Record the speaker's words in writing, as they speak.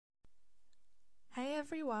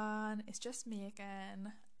everyone, it's just me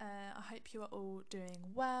again. I hope you are all doing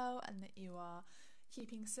well and that you are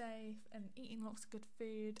keeping safe and eating lots of good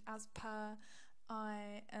food as per.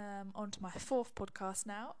 I am on to my 4th podcast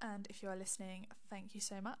now, and if you are listening, thank you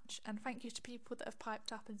so much, and thank you to people that have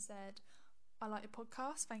piped up and said, I like your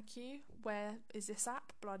podcast, thank you, where is this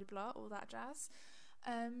app, blah blah blah, all that jazz.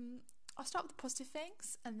 I'll start with the positive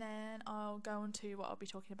things and then I'll go on to what I'll be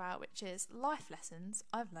talking about, which is life lessons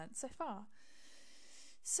I've learnt so far.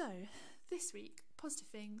 So, this week, positive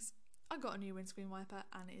things, I got a new windscreen wiper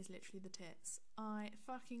and it is literally the tits. I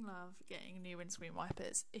fucking love getting new windscreen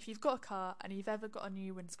wipers. If you've got a car and you've ever got a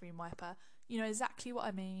new windscreen wiper, you know exactly what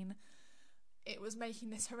I mean. It was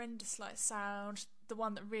making this horrendous sound, the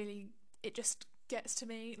one that really, it just gets to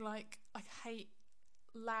me. I hate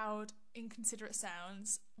loud, inconsiderate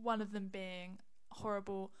sounds, one of them being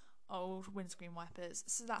horrible old windscreen wipers.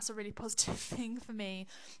 So that's a really positive thing for me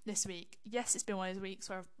this week. Yes, it's been one of those weeks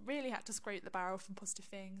where I've really had to scrape the barrel from positive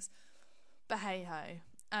things, but hey ho.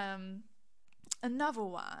 Another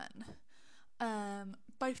one,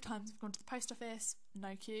 both times I've gone to the post office,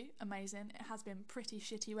 no queue, amazing. It has been pretty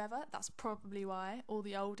shitty weather, that's probably why all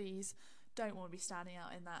the oldies don't want to be standing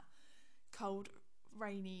out in that cold,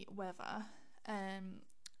 rainy weather.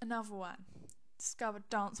 Another one, discovered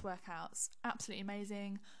dance workouts, absolutely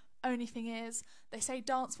amazing. Only thing is, they say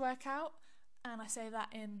dance workout, and I say that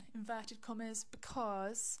in inverted commas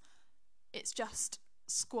because it's just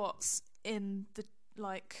squats in the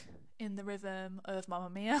rhythm of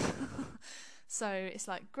Mamma Mia. So it's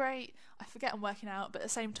great, I forget I'm working out, but at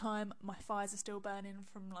the same time my thighs are still burning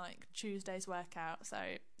from Tuesday's workout, so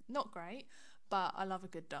not great, but I love a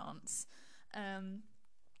good dance.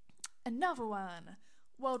 Another one,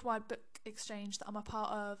 worldwide book exchange that I'm a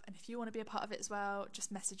part of, and if you want to be a part of it as well,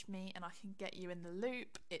 just message me and I can get you in the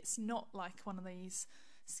loop. It's not one of these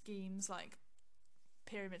schemes,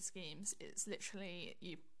 pyramid schemes. It's literally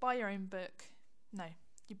you buy your own book,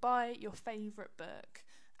 you buy your favourite book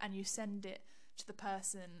and you send it to the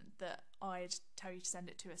person that I'd tell you to send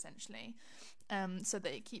it to, essentially, so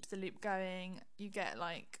that it keeps the loop going. You get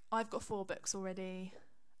I've got 4 books already,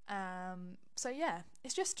 so yeah,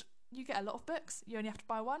 it's just, you get a lot of books, you only have to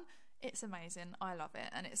buy one. It's amazing, I love it,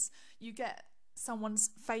 and you get someone's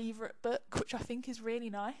favourite book, which I think is really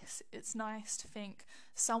nice. It's nice to think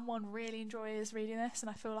someone really enjoys reading this, and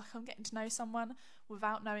I feel like I'm getting to know someone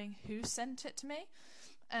without knowing who sent it to me,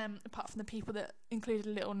 apart from the people that included a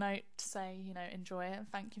little note to say, enjoy it, and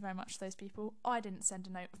thank you very much to those people. I didn't send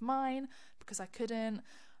a note of mine because I couldn't,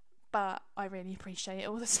 but I really appreciate it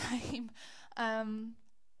all the same.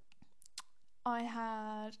 I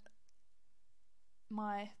had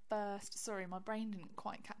my brain didn't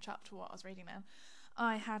quite catch up to what I was reading then.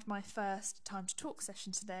 I had my first time to talk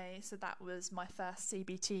session today, so that was my first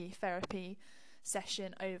CBT therapy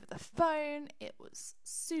session over the phone. It was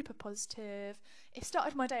super positive. It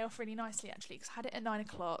started my day off really nicely, actually, because I had it at 9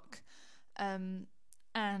 o'clock,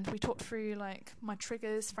 and we talked through my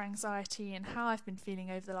triggers for anxiety and how I've been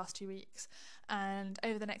feeling over the last 2 weeks. And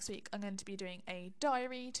over the next week I'm going to be doing a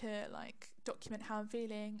diary to document how I'm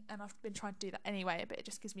feeling, and I've been trying to do that anyway, but it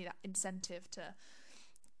just gives me that incentive to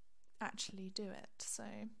actually do it. So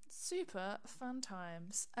super fun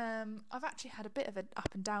times. I've actually had a bit of an up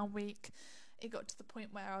and down week. It got to the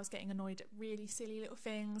point where I was getting annoyed at really silly little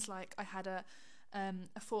things, I had a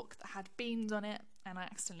fork that had beans on it and I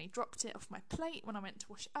accidentally dropped it off my plate when I went to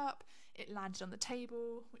wash it up. It landed on the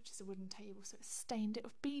table, which is a wooden table, so it stained it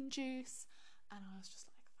with bean juice, and I was just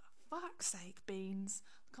for fuck's sake, beans,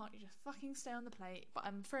 can't you just fucking stay on the plate? But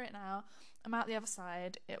I'm through it now, I'm out the other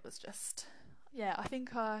side. It was just, I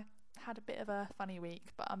think I had a bit of a funny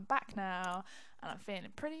week, but I'm back now and I'm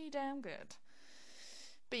feeling pretty damn good.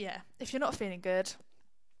 But yeah, if you're not feeling good,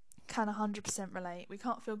 can 100% relate. We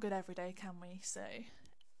can't feel good every day, can we? So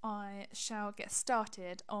I shall get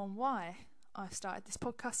started on why I started this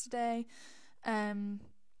podcast today.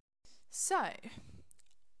 So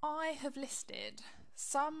I have listed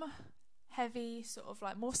some heavy,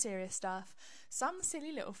 more serious stuff, some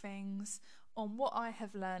silly little things on what I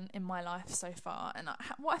have learned in my life so far, and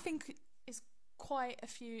what I think is quite a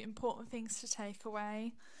few important things to take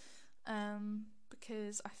away,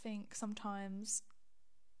 because I think sometimes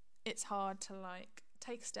it's hard to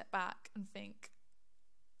take a step back and think,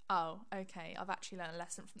 oh, okay, I've actually learned a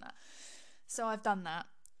lesson from that. So I've done that,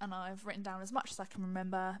 and I've written down as much as I can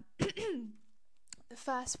remember. The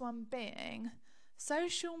first one being,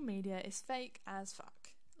 social media is fake as fuck.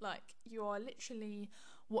 You are literally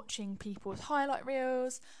watching people's highlight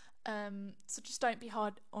reels, so just don't be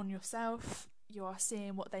hard on yourself. You are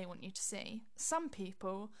seeing what they want you to see. Some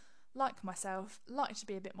people like myself, like to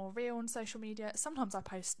be a bit more real on social media. Sometimes I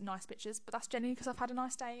post nice pictures, but that's generally because I've had a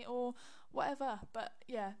nice day or whatever. But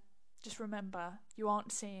yeah, just remember, you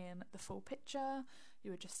aren't seeing the full picture,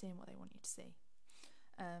 you are just seeing what they want you to see.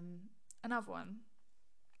 Another one,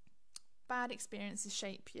 bad experiences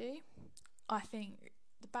shape you. I think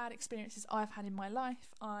the bad experiences I've had in my life,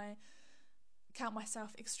 I count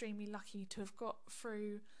myself extremely lucky to have got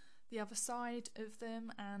through the other side of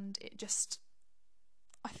them, and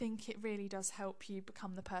I think it really does help you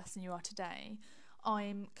become the person you are today.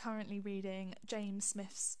 I'm currently reading James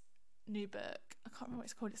Smith's new book. I can't remember what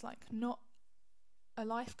it's called. It's like Not a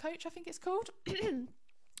Life Coach, I think it's called.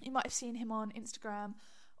 You might have seen him on Instagram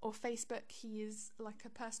or Facebook. He is like a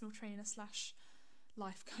personal trainer /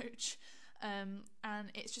 life coach. And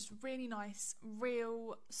it's just really nice,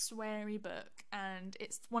 real sweary book, and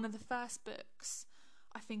it's one of the first books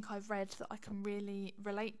I think I've read that I can really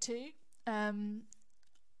relate to,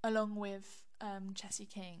 along with Chessie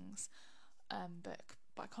King's book,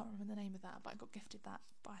 but I can't remember the name of that, but I got gifted that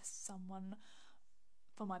by someone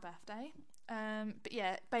for my birthday. But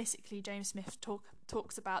yeah, basically James Smith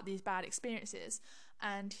talks about these bad experiences,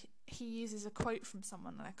 and he uses a quote from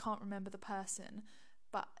someone, and I can't remember the person,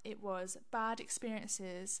 but it was, bad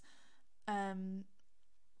experiences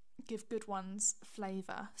give good ones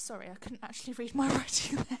flavour. Sorry, I couldn't actually read my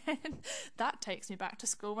writing then. That takes me back to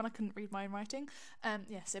school when I couldn't read my own writing.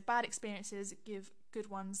 So bad experiences give good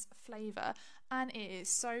ones flavour, and it is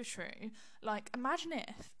so true. Like, imagine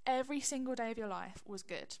if every single day of your life was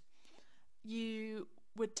good. You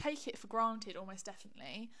would take it for granted, almost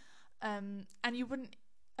definitely, and you wouldn't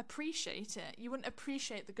appreciate it. You wouldn't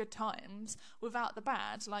appreciate the good times without the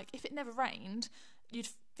bad. Like, if it never rained, you'd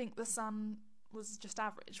think the sun was just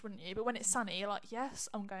average, wouldn't you? But when it's sunny, you're like, yes,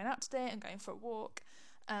 I'm going out today, I'm going for a walk.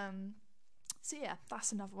 So yeah,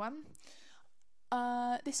 that's another one.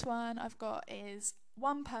 This one I've got is,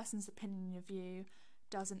 one person's opinion of you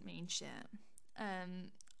doesn't mean shit.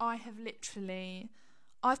 I've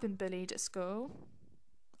been bullied at school.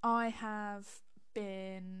 I have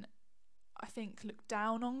been, I think, looked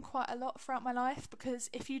down on quite a lot throughout my life, because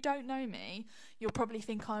if you don't know me, you'll probably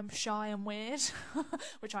think I'm shy and weird,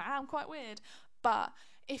 which I am quite weird, but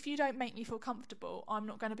if you don't make me feel comfortable, I'm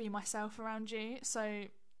not going to be myself around you. So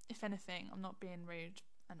if anything, I'm not being rude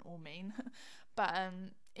and or mean, but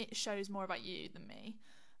it shows more about you than me.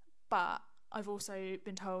 But I've also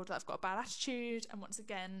been told that I've got a bad attitude, and once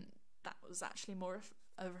again, that was actually more of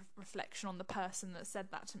a reflection on the person that said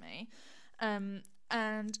that to me.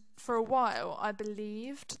 And for a while, I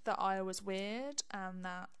believed that I was weird, and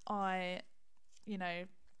that I,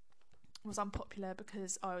 was unpopular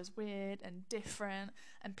because I was weird and different,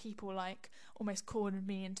 and people like almost cornered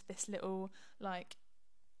me into this little, like,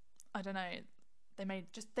 I don't know, they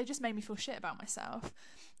just made me feel shit about myself.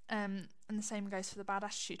 And the same goes for the bad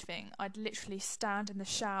attitude thing. I'd literally stand in the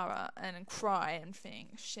shower and cry and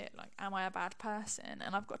think, shit, like, am I a bad person?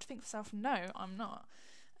 And I've got to think to myself, no, I'm not.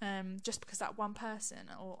 Just because that one person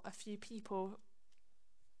or a few people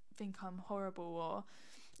think I'm horrible, or,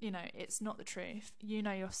 it's not the truth. You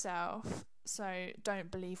know yourself, so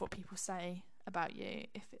don't believe what people say about you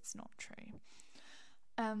if it's not true.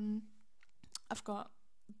 I've got,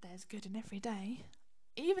 there's good in every day,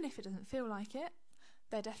 even if it doesn't feel like it.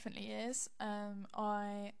 There definitely is.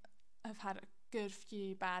 I have had a good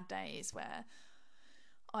few bad days where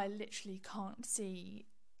I literally can't see,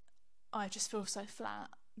 I just feel so flat.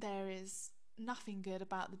 There is nothing good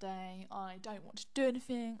about the day. I don't want to do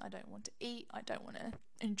anything, I don't want to eat, I don't want to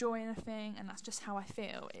enjoy anything, and that's just how I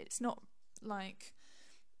feel. It's not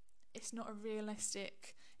a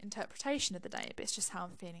realistic interpretation of the day, but it's just how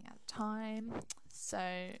I'm feeling at the time.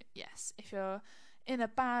 So yes, if you're in a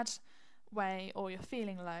bad way or you're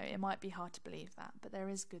feeling low, it might be hard to believe that, but there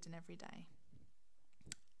is good in every day.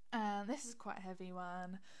 And this is quite a heavy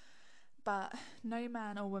one, but no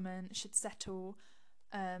man or woman should settle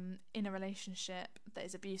in a relationship that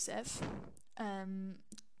is abusive.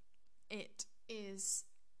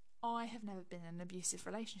 I have never been in an abusive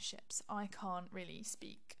relationship, so I can't really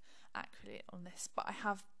speak accurately on this, but I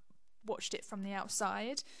have watched it from the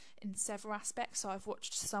outside in several aspects. So I've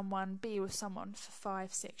watched someone be with someone for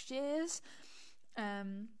 5-6 years,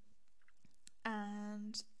 and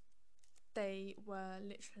they were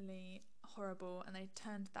literally horrible, and they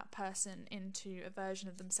turned that person into a version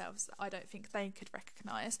of themselves that I don't think they could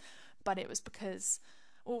recognise. But it was because,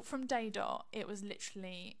 well, from day dot, it was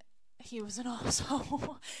literally, he was an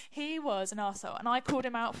arsehole. He was an arsehole, and I called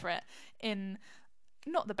him out for it in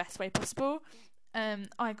not the best way possible.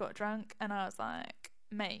 I got drunk and I was like,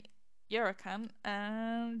 mate, you're a cunt,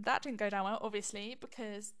 and that didn't go down well, obviously,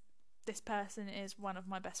 because this person is one of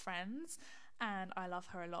my best friends and I love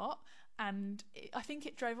her a lot, and I think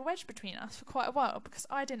it drove a wedge between us for quite a while because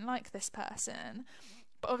I didn't like this person,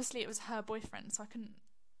 but obviously it was her boyfriend, so I couldn't,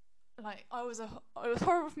 like, it was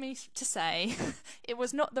horrible for me to say. It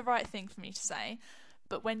was not the right thing for me to say,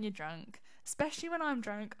 but when you're drunk, especially when I'm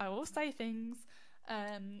drunk, I will say things,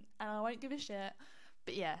 and I won't give a shit.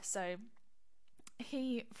 But yeah, so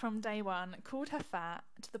he from day one called her fat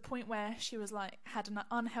to the point where she was like, had an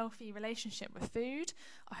unhealthy relationship with food.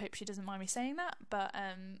 I hope she doesn't mind me saying that, but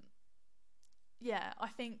yeah, I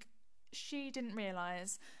think she didn't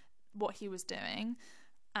realise what he was doing,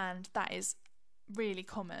 and that is really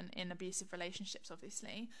common in abusive relationships,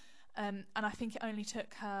 obviously. And I think it only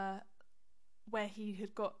took her, where he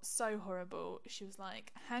had got so horrible, she was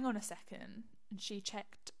like, hang on a second, and she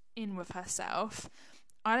checked in with herself.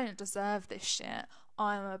 I don't deserve this shit.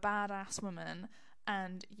 I'm a badass woman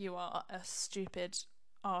and you are a stupid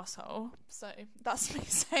arsehole. So that's me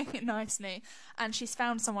saying it nicely. And she's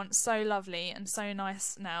found someone so lovely and so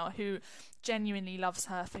nice now who genuinely loves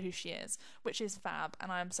her for who she is, which is fab,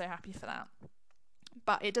 and I'm so happy for that.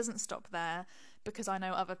 But it doesn't stop there, because I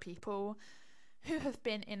know other people who have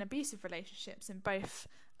been in abusive relationships, in both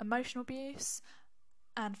emotional abuse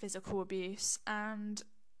and physical abuse, and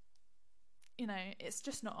you know, it's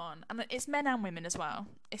just not on. And it's men and women as well.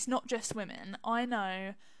 It's not just women. I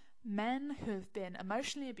know men who have been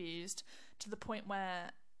emotionally abused to the point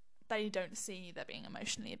where they don't see they're being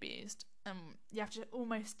emotionally abused. You have to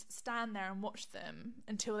almost stand there and watch them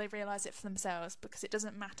until they realise it for themselves, because it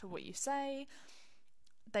doesn't matter what you say,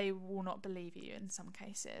 they will not believe you in some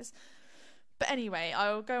cases. But anyway,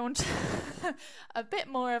 I'll go on to a bit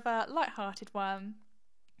more of a light-hearted one.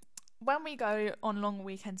 When we go on long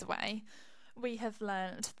weekends away, we have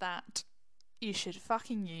learnt that you should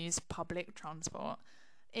fucking use public transport.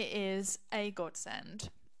 It is a godsend.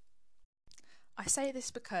 I say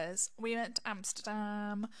this because we went to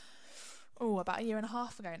Amsterdam, about a year and a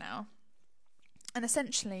half ago now. And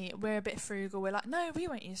essentially, we're a bit frugal. We're like, no, we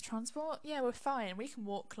won't use transport. Yeah, we're fine. We can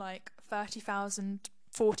walk like 30,000,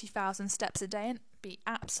 40,000 steps a day and be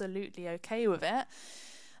absolutely okay with it.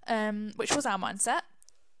 Which was our mindset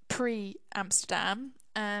pre-Amsterdam.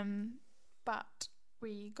 But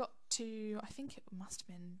we got to, I think it must have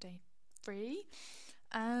been day 3,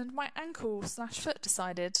 and my ankle/foot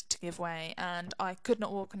decided to give way, and I could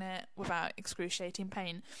not walk on it without excruciating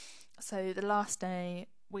pain. So the last day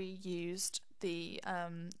we used the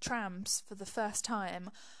trams for the first time,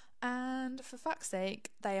 and for fuck's sake,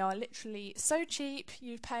 they are literally so cheap.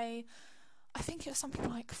 You pay, I think it was something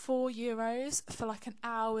like €4 for like an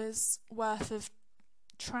hour's worth of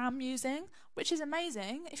tram using, which is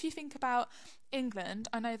amazing. If you think about England,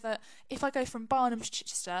 I know that if I go from Barnum to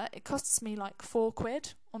Chichester, it costs me like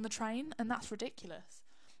 £4 on the train, and that's ridiculous.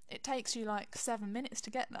 It takes you like 7 minutes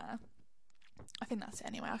to get there. I think that's it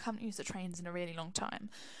anyway. I haven't used the trains in a really long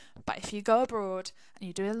time. But if you go abroad and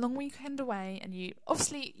you do a long weekend away, and you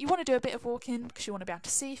obviously you want to do a bit of walking because you want to be able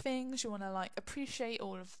to see things, you want to like appreciate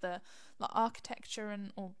all of the like architecture,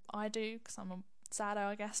 and or I do because I'm a saddo,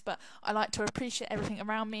 I guess, but I like to appreciate everything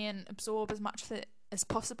around me and absorb as much of it as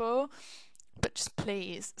possible. But just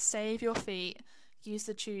please save your feet, use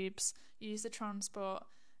the tubes, use the transport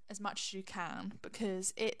as much as you can,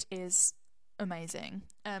 because it is amazing.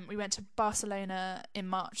 We went to Barcelona in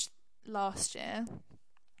March last year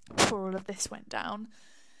before all of this went down,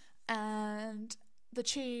 and the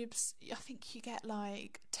tubes, I think you get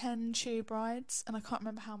like 10 tube rides, and I can't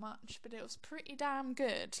remember how much, but it was pretty damn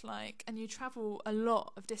good. Like, and you travel a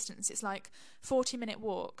lot of distance. It's like 40-minute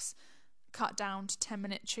walks cut down to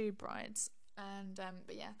 10-minute tube rides. And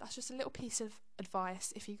but yeah, that's just a little piece of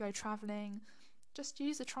advice. If you go travelling, just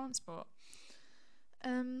use the transport.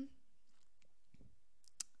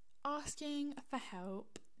 Asking for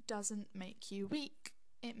help doesn't make you weak,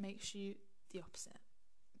 it makes you the opposite.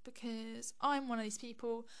 Because I'm one of these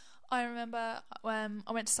people. I remember when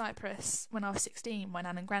I went to Cyprus when I was 16, my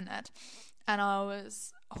nan and granddad, and I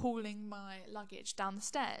was hauling my luggage down the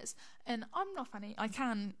stairs. And I'm not funny. I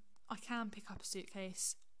can pick up a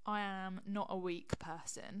suitcase. I am not a weak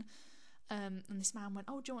person. And this man went,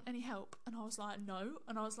 "Oh, do you want any help?" And I was like, "No."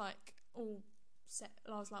 And I was like, "Oh,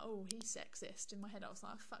 he's sexist." In my head, I was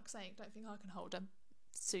like, "For fuck's sake, don't think I can hold a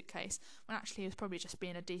suitcase." When actually he was probably just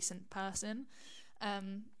being a decent person.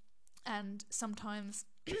 And sometimes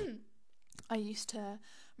I used to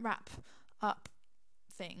wrap up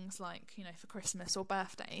things like, you know, for Christmas or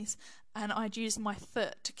birthdays, and I'd use my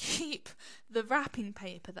foot to keep the wrapping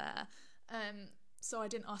paper there, so I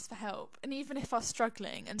didn't ask for help. And even if I was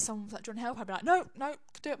struggling and someone was like, "Do you want help?" I'd be like, no,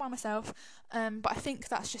 could do it by myself. But I think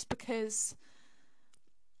that's just because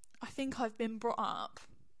I think I've been brought up,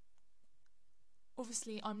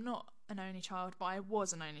 obviously I'm not an only child, but I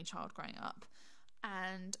was an only child growing up,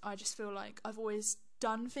 and I just feel like I've always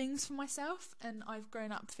done things for myself, and I've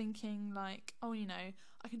grown up thinking like, oh, you know,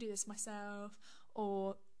 I can do this myself,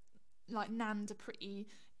 or like Nan's a pretty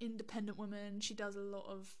independent woman, she does a lot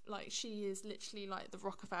of, like, she is literally like the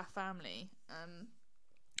rock of our family.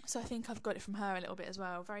 So I think I've got it from her a little bit as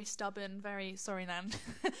well. Very stubborn, very, sorry Nan,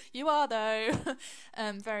 you are though,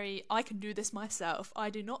 very, I can do this myself, I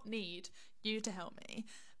do not need you to help me.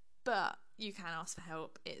 But you can ask for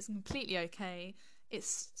help, it's completely okay.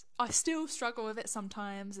 I still struggle with it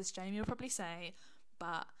sometimes, as Jamie will probably say,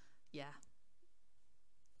 but yeah,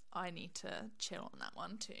 I need to chill on that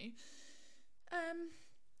one too. And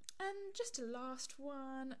just a last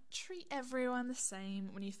one, treat everyone the same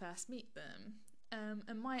when you first meet them. And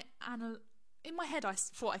in my head I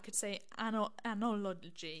thought I could say analogy,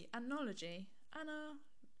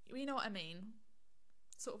 you know what I mean?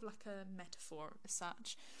 Sort of like a metaphor as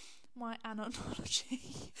such. My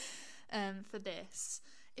analogy for this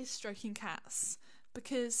is stroking cats,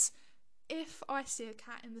 because if I see a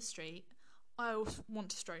cat in the street, I want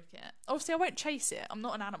to stroke it. Obviously I won't chase it, I'm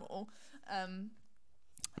not an animal,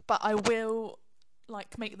 but I will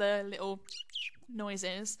like make the little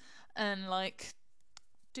noises and like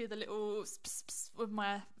do the little with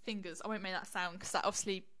my fingers. I won't make that sound because that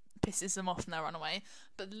obviously pisses them off and they'll run away,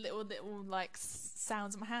 but the little like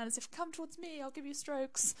sounds in my hand as if, come towards me, I'll give you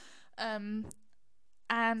strokes.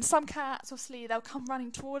 And some cats, obviously, they'll come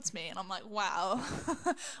running towards me, and I'm like, wow,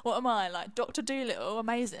 what am I, like Dr. Dolittle,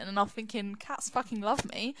 amazing? And I'm thinking, cats fucking love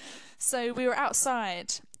me. So we were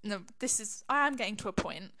outside. No, I am getting to a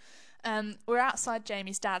point. We were outside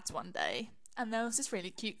Jamie's dad's one day, and there was this really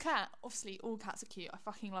cute cat. Obviously, all cats are cute. I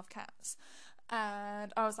fucking love cats.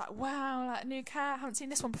 And I was like, wow, like a new cat. I haven't seen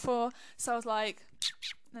this one before. So I was like,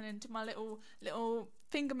 and then did my little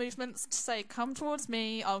finger movements to say, come towards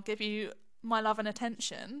me, I'll give you my love and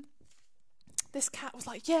attention. This cat was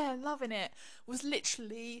like, yeah, loving it. Was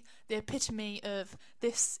literally the epitome of,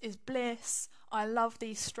 this is bliss, I love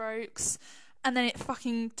these strokes. And then it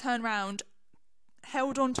fucking turned round,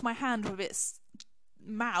 held onto my hand with its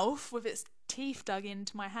mouth, with its teeth dug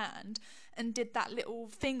into my hand, and did that little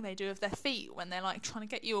thing they do with their feet when they're like trying to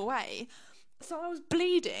get you away. So I was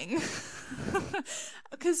bleeding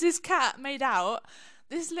because this cat made out,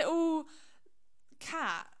 this little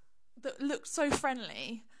cat that looked so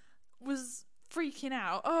friendly was freaking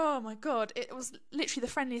out. Oh my god, it was literally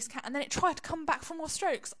the friendliest cat, and then it tried to come back for more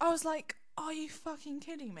strokes. I was like, are you fucking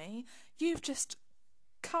kidding me? You've just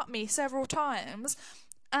cut me several times,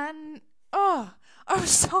 and I was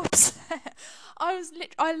so upset.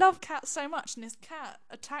 I love cats so much, and this cat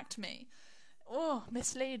attacked me. Oh,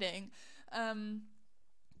 misleading.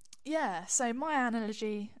 Yeah, so my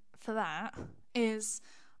analogy for that is,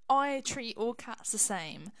 I treat all cats the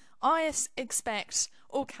same. I expect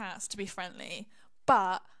all cats to be friendly,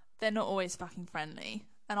 but they're not always fucking friendly.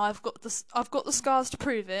 And I've got the scars to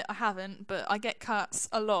prove it. I haven't, but I get cuts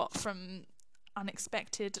a lot from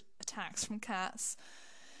unexpected attacks from cats.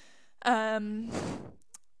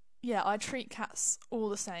 Yeah, I treat cats all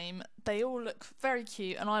the same. They all look very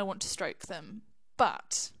cute and I want to stroke them,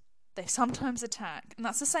 but they sometimes attack. And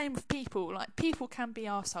that's the same with people. Like, people can be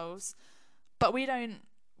arseholes, but we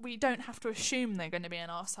don't have to assume they're going to be an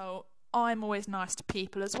arsehole. I'm always nice to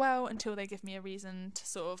people as well until they give me a reason to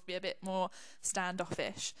sort of be a bit more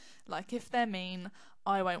standoffish. Like, if they're mean,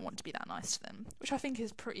 I won't want to be that nice to them, which I think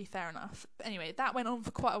is pretty fair enough. But anyway, that went on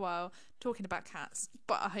for quite a while talking about cats,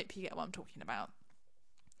 but I hope you get what I'm talking about.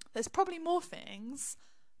 There's probably more things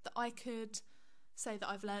that I could say that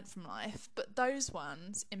I've learnt from life, but those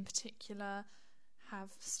ones in particular have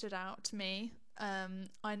stood out to me.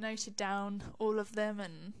 I noted down all of them,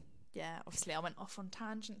 and yeah, obviously I went off on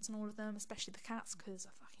tangents on all of them, especially the cats, because I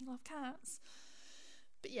fucking love cats.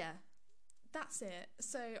 But yeah, that's it.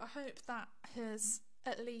 So I hope that has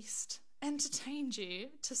at least entertained you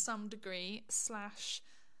to some degree, /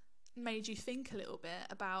 made you think a little bit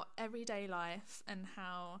about everyday life and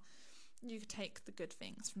how you could take the good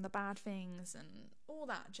things from the bad things and all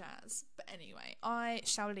that jazz. But anyway, I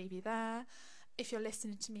shall leave you there. If you're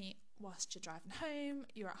listening to me whilst you're driving home,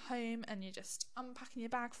 you're at home and you're just unpacking your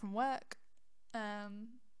bag from work,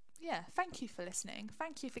 yeah, thank you for listening.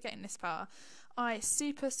 Thank you for getting this far. I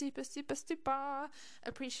super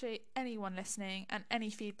appreciate anyone listening and any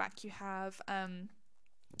feedback you have.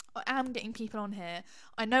 I am getting people on here.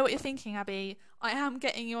 I know what you're thinking, Abby. I am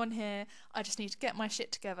getting you on here. I just need to get my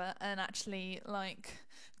shit together and actually like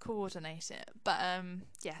coordinate it. But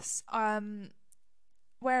yes,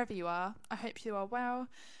 wherever you are, I hope you are well.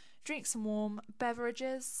 drink some warm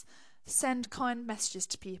beverages, send kind messages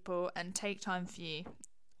to people, and take time for you.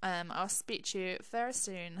 I'll speak to you very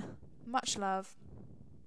soon. Much love.